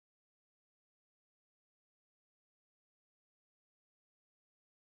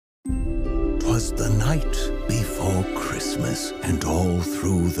'Twas the night before Christmas, and all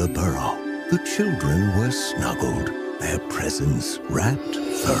through the borough, the children were snuggled, their presents wrapped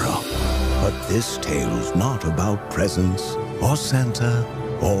thorough. But this tale's not about presents, or Santa,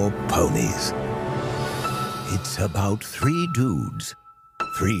 or ponies. It's about 3 dudes,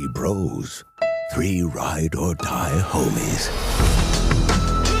 3 bros, 3 ride-or-die homies.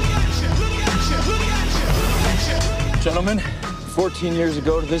 Gentlemen, 14 years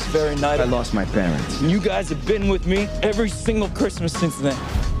ago to this very night, I lost my parents. And you guys have been with me every single Christmas since then.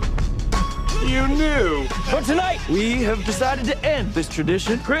 You knew. But tonight, we have decided to end this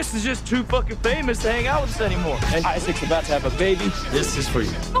tradition. Chris is just too fucking famous to hang out with us anymore. And Isaac's about to have a baby. This is for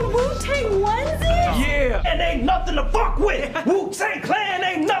you. A Wu-Tang onesie? Yeah. And ain't nothing to fuck with. Wu-Tang Clan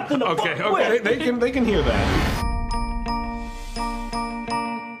ain't nothing to fuck with. Okay, they can hear that.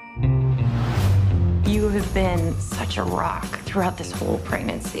 You have been such a rock throughout this whole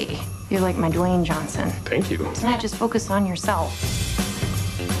pregnancy. You're like my Dwayne Johnson. Thank you. Tonight, just focus on yourself.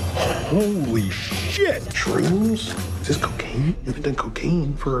 Holy shit! Shrooms? Is this cocaine? You haven't done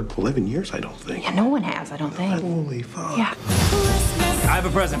cocaine for 11 years, I don't think. Yeah, no one has, I don't think. Holy fuck. Yeah. I have a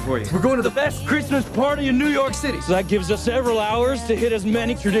present for you. We're going to the best Christmas party in New York City. So that gives us several hours to hit as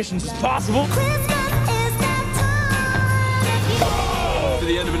many traditions as possible. To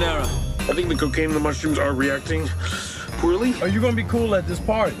the end of an era. I think the cocaine and the mushrooms are reacting poorly. Are you gonna be cool at this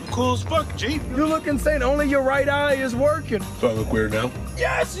party? Cool as fuck, G. You look insane. Only your right eye is working. Do I look weird now?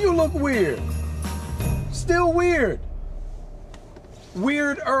 Yes, you look weird. Still weird.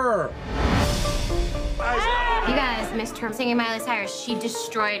 Weirder. You guys missed her singing Miley Cyrus. She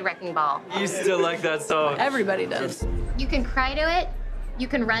destroyed Wrecking Ball. You still like that song? Everybody does. You can cry to it. You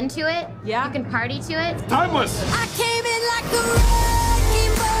can run to it. Yeah. You can party to it. Timeless. I came in like a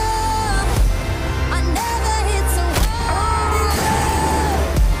wrecking ball. I never hit so hard in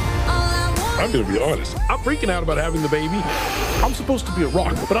love. All I want. I'm gonna be honest. I'm freaking out about having the baby. I'm supposed to be a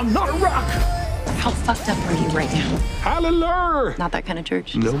rock, but I'm not a rock. How fucked up are you right now? Hallelujah. Not that kind of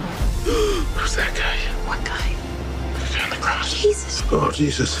church. No. Who's that guy? What guy? On the cross. Jesus. Oh,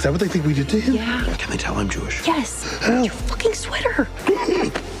 Jesus. Is that what they think we did to him? Yeah. Can they tell I'm Jewish? Yes. Your fucking sweater.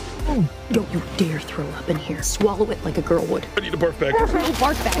 Don't you dare throw up in here. Swallow it like a girl would. I need a barf bag.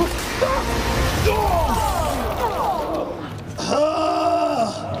 Barf bag.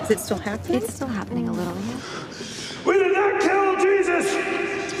 Is it still happening? It's still happening a little, yeah. We did not kill Jesus.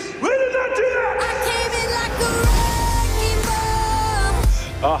 We did not do that. I came in like a wrecking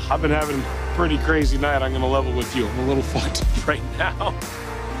ball. Oh, I've been having a pretty crazy night. I'm gonna level with you. I'm a little fucked up right now.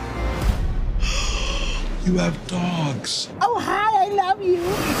 You have dogs. Oh, hi, I love you.